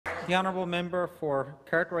The honourable member for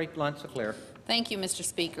Cartwright-L'Anse, Clair. Thank you, Mr.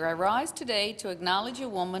 Speaker. I rise today to acknowledge a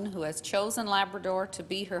woman who has chosen Labrador to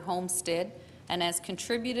be her homestead and has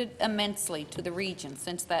contributed immensely to the region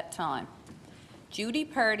since that time. Judy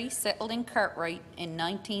Pardee settled in Cartwright in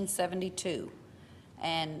 1972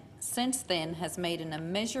 and since then has made an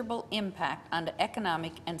immeasurable impact on the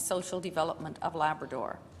economic and social development of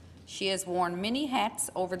Labrador. She has worn many hats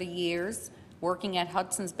over the years, working at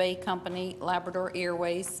Hudson's Bay Company, Labrador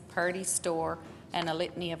Airways, Pardee Store, and a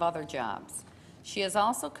litany of other jobs. She has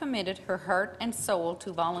also committed her heart and soul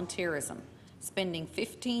to volunteerism, spending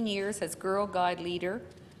 15 years as Girl Guide leader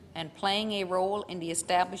and playing a role in the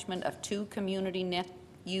establishment of 2 community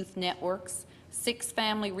youth networks, 6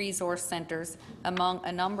 family resource centres, among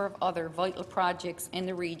a number of other vital projects in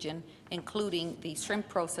the region, including the shrimp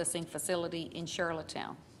processing facility in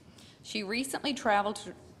Charlottetown. She recently travelled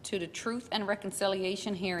to the Truth and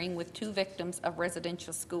Reconciliation hearing with 2 victims of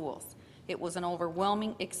residential schools. It was an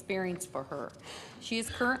overwhelming experience for her. She is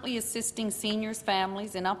currently assisting seniors'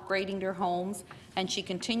 families in upgrading their homes, and she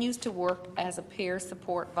continues to work as a peer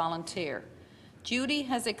support volunteer. Judy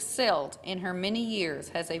has excelled in her many years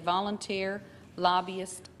as a volunteer,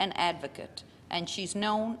 lobbyist, and advocate, and she's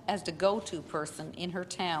known as the go-to person in her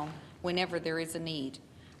town whenever there is a need.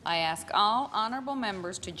 I ask all honourable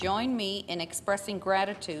members to join me in expressing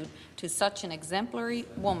gratitude to such an exemplary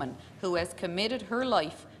woman who has committed her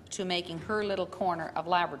life to making her little corner of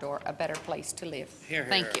Labrador a better place to live. Hear, hear.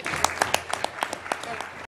 Thank you.